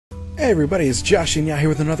Hey everybody, it's Jashinya here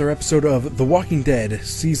with another episode of The Walking Dead,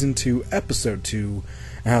 Season 2, Episode 2,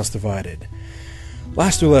 House Divided.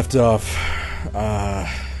 Last we left off,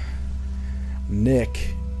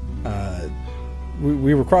 Nick,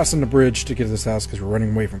 we were crossing the bridge to get to this house because we're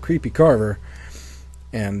running away from creepy Carver,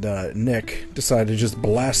 and Nick decided to just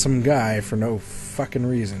blast some guy for no fucking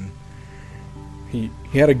reason. He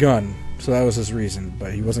had a gun, so that was his reason,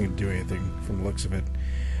 but he wasn't going to do anything from the looks of it.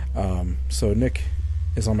 So Nick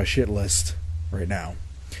is on my shit list right now.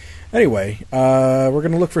 Anyway, we're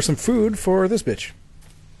going to look for some food for this bitch.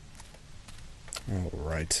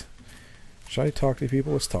 Alright. Should I talk to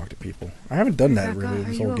people? Let's talk to people. I haven't done that really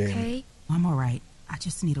this whole game. Okay? I'm alright. I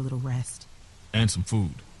just need a little rest. And some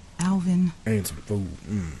food. Alvin. And some food.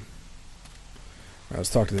 Let's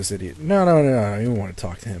talk to this idiot. No, I don't want to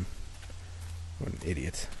talk to him. What an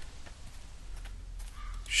idiot.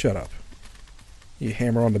 Shut up. You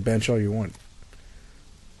hammer on the bench all you want.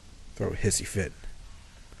 Throw a hissy fit.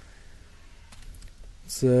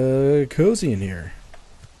 It's cozy in here.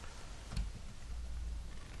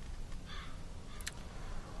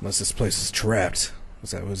 Unless this place is trapped.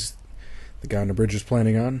 That was the guy on the bridge was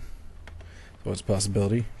planning on. So it's a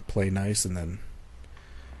possibility. Play nice and then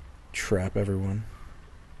trap everyone.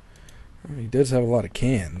 He does have a lot of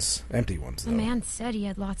cans. Empty ones, though. The man said he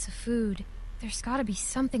had lots of food. There's gotta be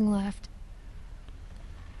something left.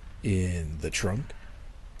 In the trunk?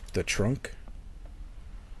 The trunk?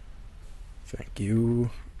 Thank you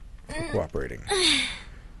for cooperating.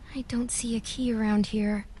 I don't see a key around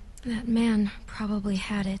here. That man probably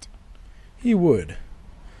had it. He would.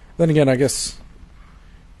 Then again, I guess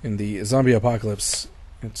in the zombie apocalypse,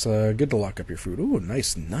 it's good to lock up your food. Ooh,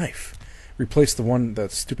 nice knife. Replace that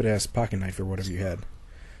stupid-ass pocket knife or whatever you had.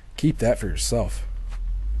 Keep that for yourself.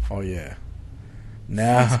 Oh, yeah.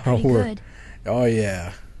 Now we're... Good. Oh,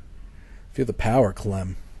 yeah. Feel the power,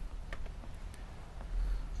 Clem.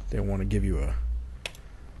 They want to give you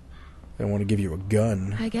a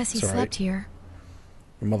gun. I guess he It's all slept right. here.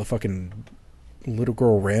 Your motherfucking little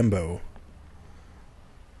girl Rambo.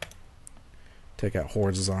 Take out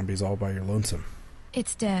hordes of zombies all by your lonesome.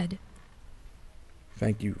 It's dead.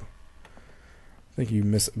 Thank you. Thank you,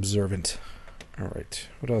 Miss Observant. Alright,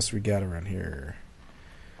 what else we got around here?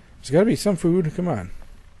 There's gotta be some food. Come on.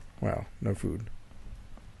 Wow, no food.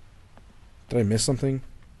 Did I miss something?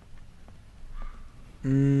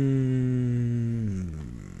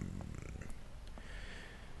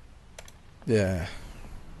 Yeah.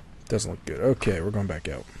 Doesn't look good. Okay, we're going back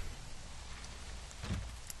out.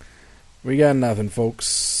 We got nothing,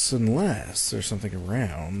 folks. Unless there's something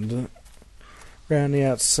around. Around the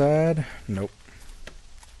outside. Nope.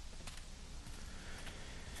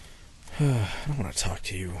 I don't want to talk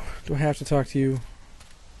to you. Do I have to talk to you?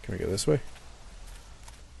 Can we go this way?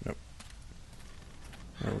 Nope.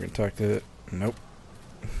 Alright, we're going to talk to... Nope.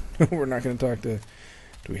 We're not going to talk to...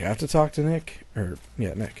 Do we have to talk to Nick?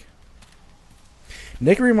 Yeah, Nick.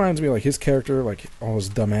 Nick reminds me, like, his character, like, all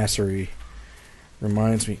his dumbassery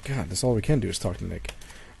reminds me... God, that's all we can do is talk to Nick.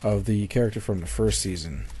 Of the character from the first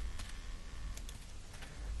season.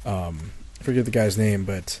 I forget the guy's name,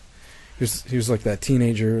 but... He was like that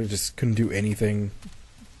teenager, just couldn't do anything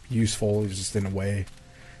useful. He was just in a way.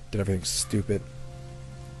 Did everything stupid.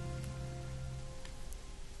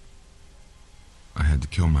 I had to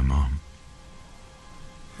kill my mom.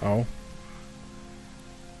 Oh.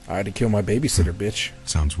 I had to kill my babysitter, bitch.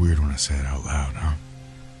 Sounds weird when I say it out loud, huh?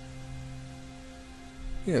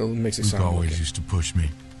 Yeah, it makes it Luke sound always used to push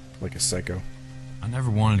me. like a psycho. I never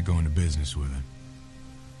wanted to go into business with it.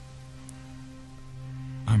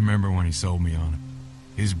 I remember when he sold me on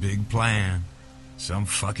it. His big plan. Some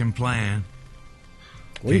fucking plan.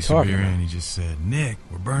 What are you talking about? And he just said, "Nick,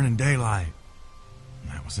 we're burning daylight."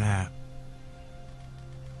 And that was that.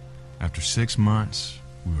 After 6 months,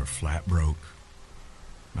 we were flat broke.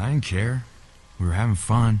 I didn't care. We were having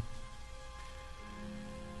fun.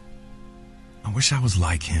 I wish I was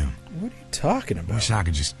like him. What are you talking I about? wish I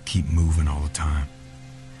could just keep moving all the time.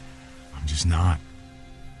 I'm just not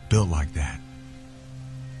built like that.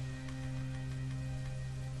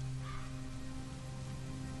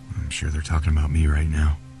 I'm sure they're talking about me right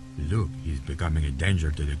now. Look, he's becoming a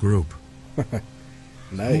danger to the group.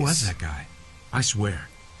 Nice. Who was that guy? I swear.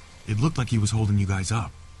 It looked like he was holding you guys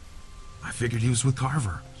up. I figured he was with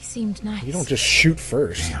Carver. He seemed nice. You don't just shoot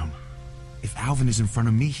first. Damn. If Alvin is in front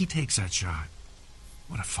of me, he takes that shot.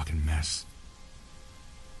 What a fucking mess.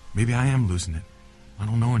 Maybe I am losing it. I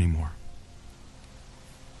don't know anymore.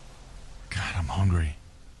 God, I'm hungry.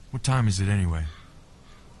 What time is it anyway?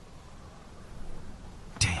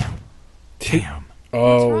 Damn.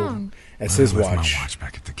 Oh, What's wrong? that's his I left watch. my watch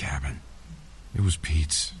back at the cabin. It was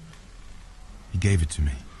Pete's. He gave it to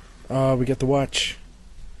me. Oh, we get the watch.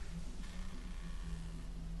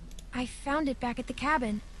 I found it back at the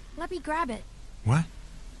cabin. Let me grab it. What?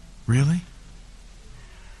 Really?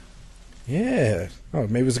 Yeah. Oh,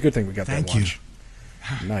 maybe it was a good thing we got Thank that watch.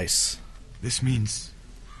 Nice. This means...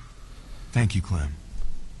 Thank you, Clem.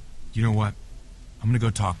 You know what? I'm gonna go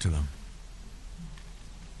talk to them.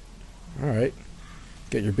 Alright.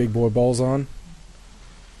 Get your big boy balls on.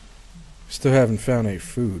 Still haven't found any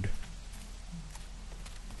food.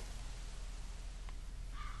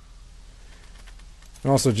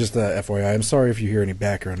 And also, just FYI, I'm sorry if you hear any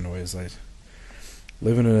background noise. I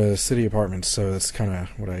live in a city apartment, so that's kind of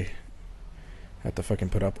what I have to fucking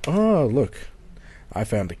put up. Oh, look. I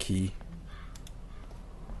found a key.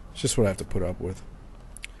 It's just what I have to put up with.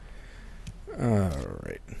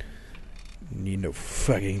 Alright. Need no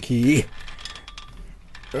fucking key.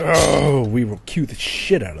 Oh, we will cue the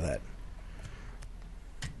shit out of that.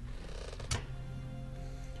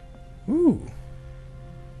 Ooh.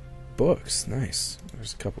 Books. Nice.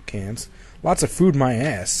 There's a couple cans. Lots of food, my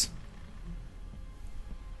ass.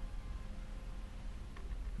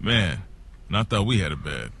 Man, and I thought we had it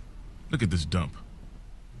bad. Look at this dump.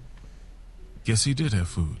 Guess he did have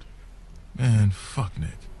food. Man, fuck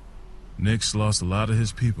Nick. Nick's lost a lot of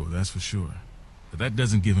his people, that's for sure. But that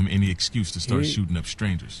doesn't give him any excuse to start shooting up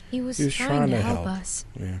strangers. He was was trying to help. help us.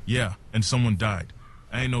 Yeah, and someone died.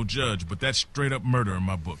 I ain't no judge, but that's straight up murder in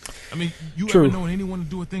my book. I mean, you True. ever known anyone to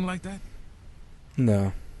do a thing like that?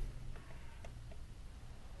 No.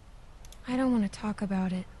 I don't want to talk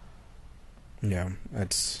about it. Yeah,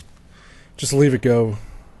 that's... Just leave it go.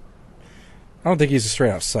 I don't think he's a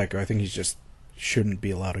straight-out psycho. I think he just shouldn't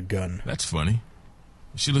be allowed a gun. That's funny.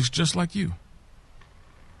 She looks just like you.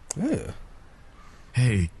 Ugh.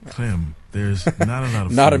 Hey, Clem, there's not a lot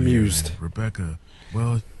of Not food here, amused. and Rebecca,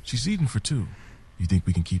 well, she's eating for two. You think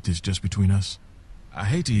we can keep this just between us? I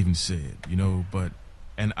hate to even say it, you know, but...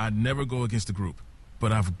 And I'd never go against the group.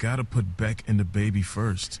 But I've got to put Beck and the baby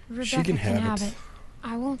first. Rebecca can have it.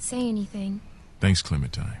 I won't say anything. Thanks,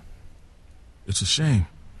 Clementine. It's a shame.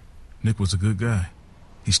 Nick was a good guy.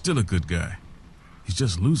 He's still a good guy. He's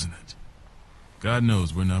just losing it. God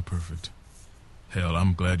knows we're not perfect. Hell,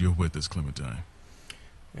 I'm glad you're with us, Clementine.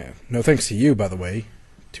 Yeah. No thanks to you, by the way.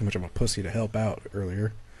 Too much of a pussy to help out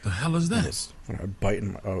earlier. The hell is that? When I bite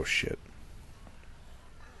in my... Oh, shit.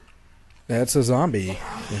 That's a zombie.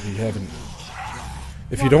 If you haven't...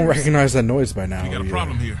 If you don't recognize that noise by now... We got a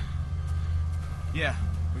problem here. Yeah,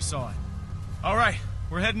 we saw it. All right,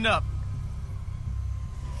 we're heading up.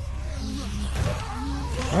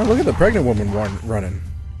 Oh, look at the pregnant woman running.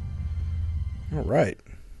 Alright.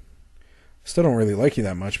 Still don't really like you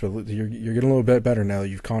that much, but you're getting a little bit better now that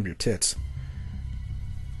you've calmed your tits.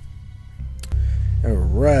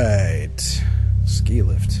 Alright. Ski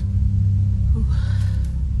lift.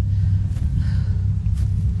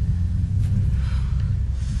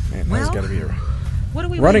 Man, that's Well, gotta be What are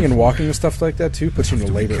we running waiting and for? walking and stuff like that too puts you in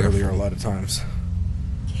the Have to be labor earlier a careful. lot of times.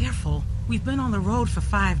 Careful. We've been on the road for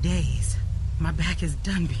 5 days. My back is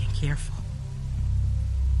done being careful.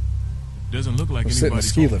 Doesn't look like We'll sit in the anybody's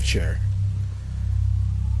ski home. lift chair.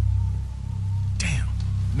 Damn.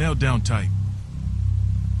 Nailed down tight.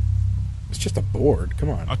 It's just a board. Come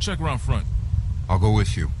on. I'll check around front. I'll go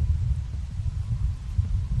with you.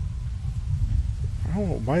 I don't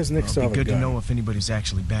know, why is Nick still It'd have be a good gun? to know if anybody's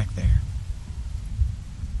actually back there.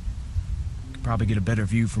 Could probably get a better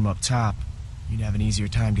view from up top. You'd have an easier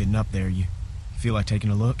time getting up there. You feel like taking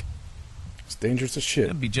a look? It's dangerous as shit.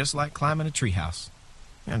 It'd be just like climbing a treehouse.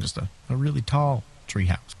 Yeah, just a really tall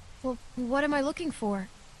treehouse. Well, what am I looking for?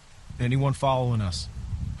 Anyone following us?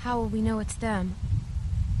 How will we know it's them?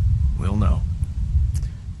 We'll know.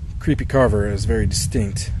 Creepy Carver has very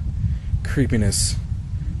distinct creepiness,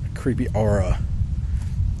 a creepy aura.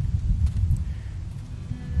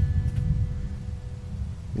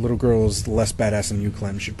 Little girl is less badass than you,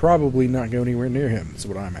 Clem. Should probably not go anywhere near him. Is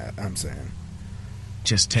what I'm saying.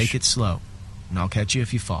 Just take it slow, and I'll catch you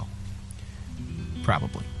if you fall.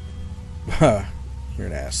 Probably. Ha! You're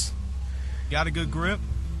an ass. Got a good grip?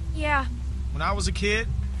 Yeah. When I was a kid,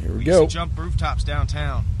 Here we we go. used to jump rooftops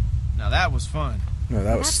downtown. Now that was fun. No,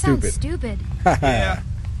 that was sounds stupid. stupid. Yeah.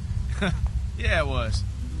 Yeah, it was.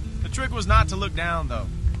 The trick was not to look down, though.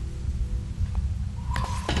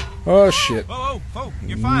 Oh shit! Whoa, whoa, whoa!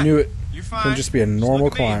 You're fine. Knew it. You're fine. Couldn't just be a normal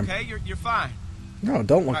look at me, climb. okay, you're fine. No,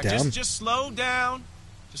 don't look All right, down. just slow down,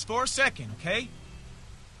 just for a second, okay?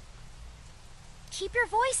 Keep your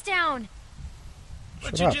voice down. But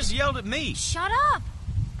Shut you up. just yelled at me. Shut up.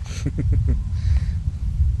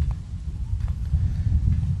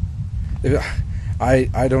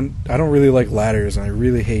 I don't really like ladders, and I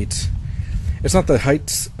really hate It's not the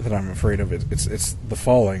heights that I'm afraid of. It's the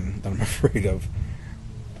falling that I'm afraid of.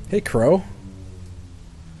 Hey, Crow.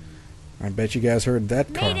 I bet you guys heard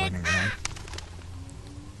that car running around.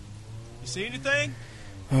 You see anything?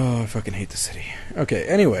 Oh, I fucking hate the city. Okay,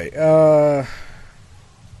 anyway,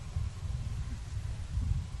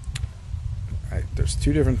 there's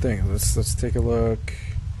two different things. Let's take a look.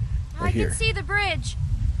 Right I here. can see the bridge.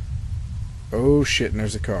 Oh shit! And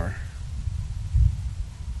there's a car.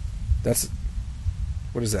 That's.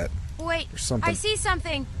 What is that? Wait, There's something. I see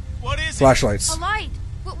something. What is Flashlights. A light.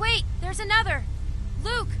 But wait, there's another.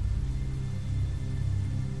 Luke.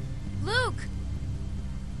 Luke.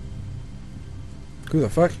 Who the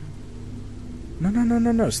fuck?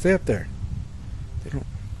 No! Stay up there. They don't.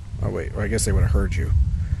 Oh wait. Or I guess they would have heard you.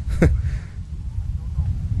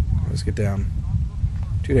 Let's get down.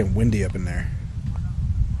 Too damn windy up in there.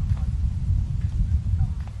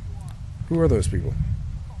 Who are those people?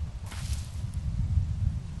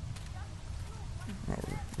 Oh,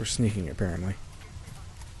 we're sneaking apparently.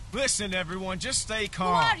 Listen, everyone, just stay Who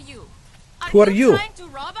calm. are you? Who are you? Trying to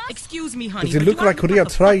rob us? Excuse me, honey. Does it but look you like aren't we are a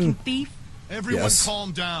trying- fucking thief? Everyone Yes.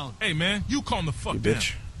 calm down. Hey, man, you calm the fuck You down.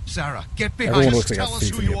 bitch. Sarah, get Everyone behind us. looks like a Tell us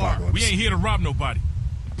thief who in the you are. apocalypse. We ain't here to rob nobody.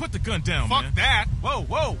 Put the gun down, Fuck man. that. Whoa,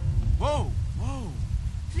 whoa, whoa, whoa.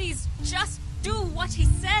 Please, just do what he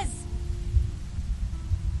says.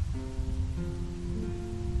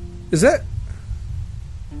 Is that?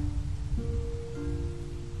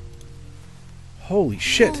 Holy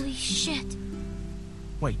shit! Holy shit.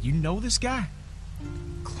 Wait, you know this guy?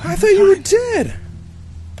 I thought you were dead.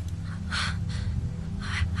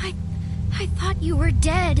 I thought you were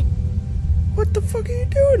dead. What the fuck are you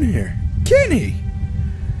doing here, Kenny?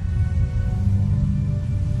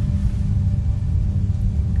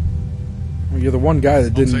 Well, you're the one guy that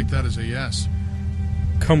I'll didn't take that as a yes.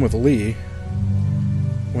 come with Lee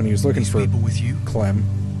when he was looking These for people with you? Clem.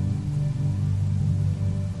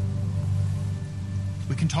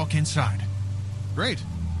 We can talk inside. Great.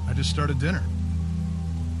 I just started dinner.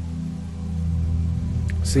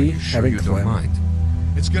 See, having Clem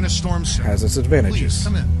It's gonna storm soon. has its advantages. Please,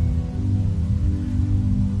 come in.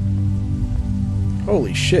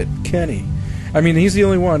 Holy shit, Kenny. I mean, he's the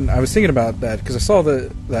only one. I was thinking about that because I saw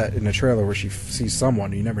that in the trailer where she sees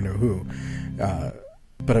someone, you never know who.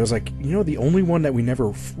 But I was like, you know, the only one that we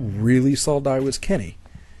never really saw die was Kenny.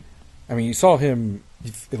 I mean, you saw him,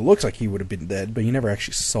 it looks like he would have been dead, but you never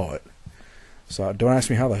actually saw it. So don't ask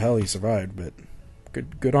me how the hell he survived, but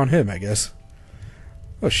good on him, I guess.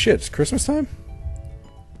 Oh shit, it's Christmas time?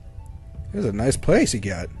 This is a nice place he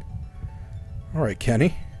got. Alright,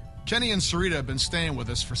 Kenny. Kenny and Sarita have been staying with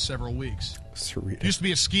us for several weeks. Sarita. Used to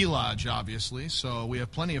be a ski lodge, obviously, so we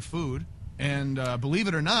have plenty of food. And believe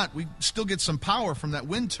it or not, we still get some power from that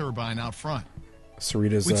wind turbine out front.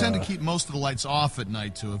 Sarita's We tend to keep most of the lights off at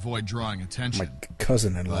night to avoid drawing attention. my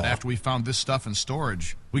cousin-in-law. But after we found this stuff in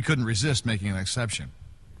storage, we couldn't resist making an exception.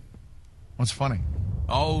 What's funny?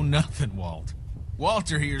 Oh, nothing, Walt.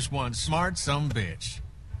 Walter here's one smart sumbitch.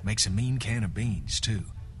 Makes a mean can of beans, too.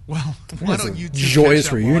 Well, why It's don't a you two joyous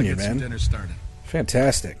catch up while I reunion, get some man. dinner started?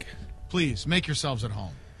 Fantastic. Please, make yourselves at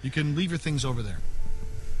home. You can leave your things over there.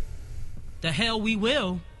 The hell we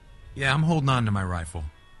will. Yeah, I'm holding on to my rifle.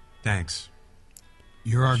 Thanks.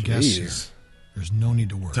 You're our guest here. Jeez. There's no need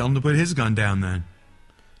to worry. Tell him to put his gun down, then.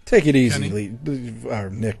 Take it easy, Kenny? Lee.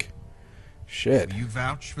 Nick. Shit. Will you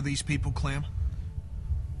vouch for these people, Clem?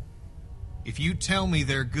 If you tell me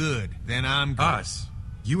they're good, then I'm good. Us.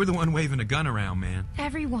 You were the one waving a gun around, man.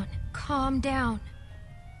 Everyone, calm down.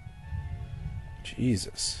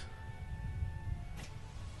 Jesus.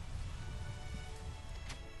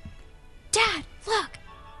 Dad, look!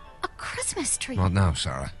 A Christmas tree. Not now,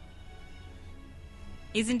 Sarah.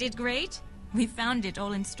 Isn't it great? We found it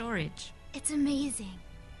all in storage. It's amazing.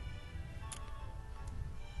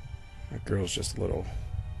 That girl's just a little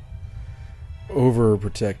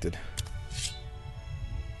overprotected.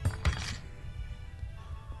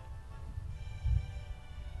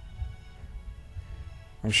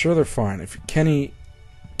 I'm sure they're fine. If Kenny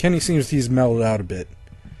seems he's mellowed out a bit,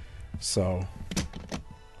 so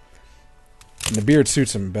and the beard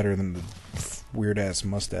suits him better than the weird ass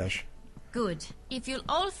mustache. Good. If you'll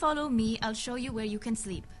all follow me, I'll show you where you can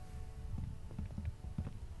sleep.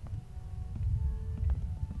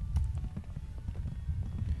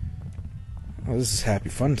 Oh, this is happy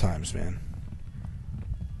fun times, man.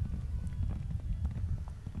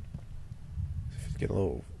 Get a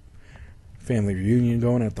little family reunion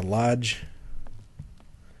going at the lodge.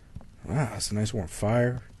 Wow, it's a nice warm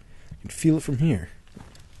fire. You can feel it from here.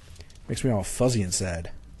 Makes me all fuzzy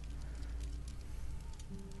inside.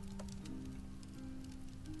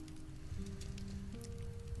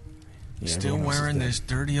 Yeah, Still everyone else is wearing dead. this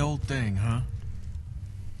dirty old thing, huh?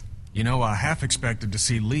 You know, I half expected to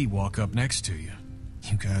see Lee walk up next to you.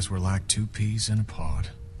 You guys were like two peas in a pod.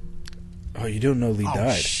 Oh, you don't know Lee Oh,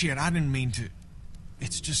 died. shit, I didn't mean to...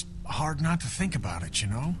 It's just hard not to think about it, you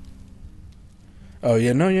know? Oh,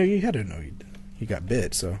 yeah, no, yeah, you had to know he got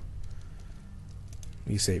bit, so...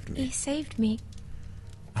 He saved me. He saved me.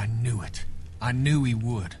 I knew it. I knew he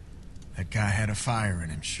would. That guy had a fire in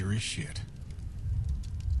him, sure as shit.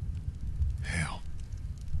 Hell.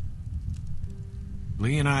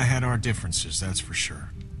 Lee and I had our differences, that's for sure.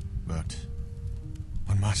 But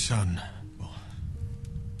when my son, well,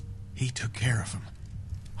 he took care of him.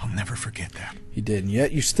 I'll never forget that. He did, and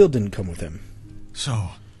yet you still didn't come with him. So,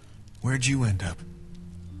 where'd you end up?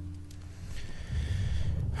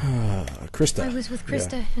 Krista. I was with Yeah.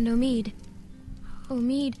 Krista and Omid.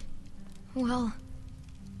 Omid, well,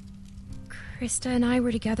 Krista and I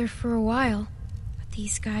were together for a while, but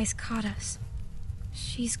these guys caught us.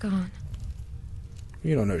 She's gone.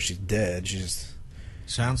 You don't know she's dead. She just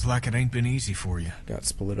Sounds like it ain't been easy for you. got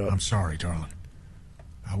split up. I'm sorry, darling.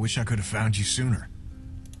 I wish I could have found you sooner.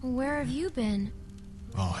 Where have you been?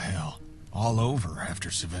 Oh, hell. All over after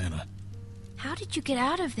Savannah. How did you get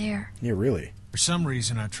out of there? Yeah, really. For some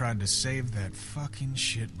reason, I tried to save that fucking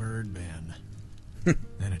shitbird Ben.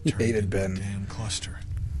 Then it You turned hated into Ben. a damn cluster.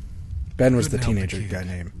 Ben was the Couldn't help teenager kid, guy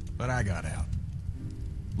name. But I got out.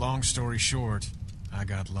 Long story short, I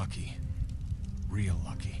got lucky. Real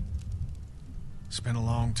lucky. Spent a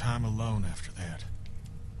long time alone after that.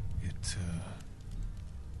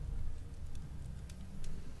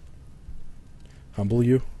 Humble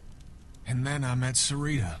you? And then I met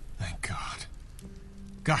Sarita, thank God.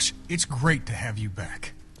 Gosh, it's great to have you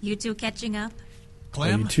back. You two catching up?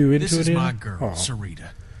 Clem, you two into this it is yet? my girl, Aw. Sarita.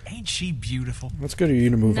 Ain't she beautiful? Let's go to you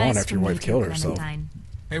to move Nice on after to your wife meet you, killed herself. Clementine.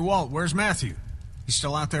 Hey, Walt, where's Matthew? He's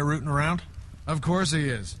still out there rooting around? Of course he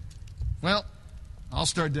is. Well, I'll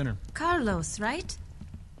start dinner. Carlos, right?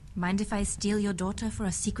 Mind if I steal your daughter for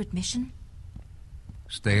a secret mission?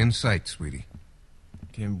 Stay in sight, sweetie.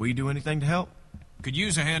 Can we do anything to help? Could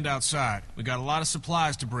use a hand outside. We got a lot of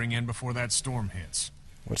supplies to bring in before that storm hits.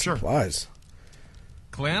 What Sure. supplies?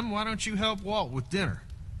 Clem, why don't you help Walt with dinner?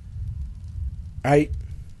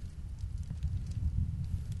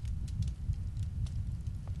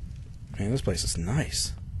 Man, this place is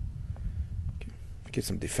nice. Get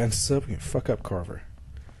some defenses up. We can fuck up Carver.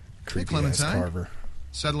 Creepy ass Clementine. Carver.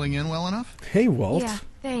 Settling in well enough? Hey, Walt. Yeah,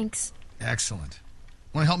 thanks. Excellent.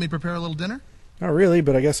 Want to help me prepare a little dinner? Not really,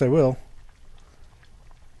 but I guess I will.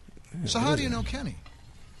 So how do you know Kenny?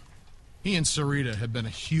 He and Sarita have been a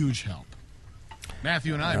huge help.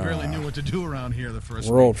 Matthew and I barely knew what to do around here the first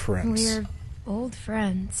We're week. old friends. We're old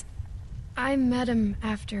friends. I met him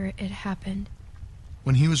after it happened.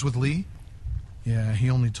 When he was with Lee? Yeah, he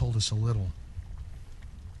only told us a little.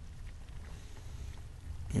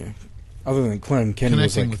 Yeah. Other than Clem, Kenny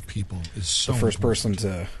was Connecting like with people is so the first important. person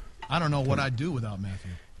to I don't know what I'd do without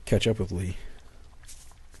Matthew. catch up with Lee.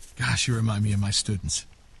 Gosh, you remind me of my students.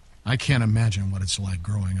 I can't imagine what it's like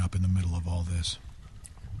growing up in the middle of all this.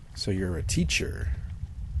 So you're a teacher.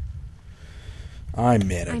 I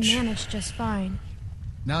manage. I manage just fine.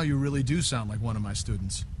 Now you really do sound like one of my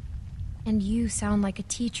students. And you sound like a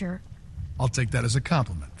teacher. I'll take that as a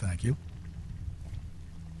compliment, thank you.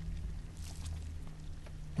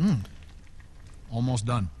 Almost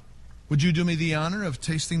done. Would you do me the honor of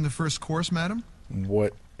tasting the first course, madam?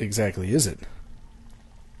 What exactly is it?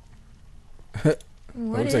 What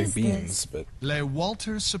looks is like beans, this? but Le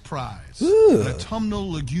Walter Surprise. Ugh. An autumnal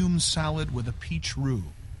legume salad with a peach roux.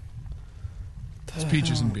 It's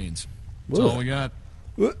peaches and beans. That's all we got.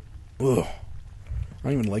 Ugh. I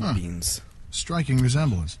don't even like beans. Striking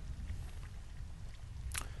resemblance.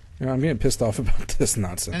 You know, I'm getting pissed off about this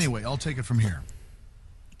nonsense. Anyway, I'll take it from here.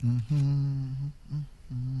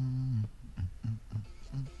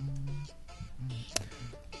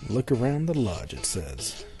 Look around the lodge, it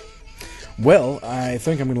says. Well, I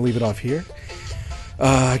think I'm going to leave it off here.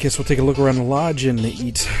 I guess we'll take a look around the lodge and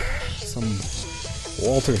eat some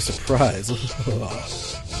Walter Surprise.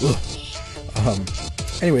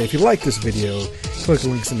 Anyway, if you like this video, click the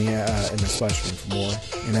links in the splash screen for more.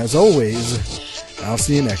 And as always, I'll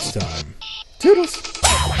see you next time. Toodles!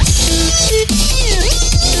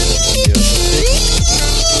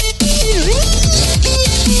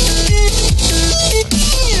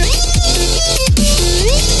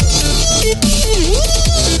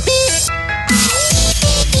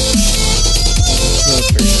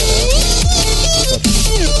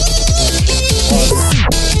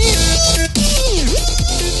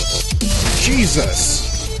 Jesus!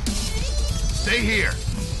 Stay here.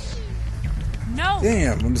 No!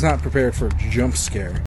 Damn, I was not prepared for a jump scare.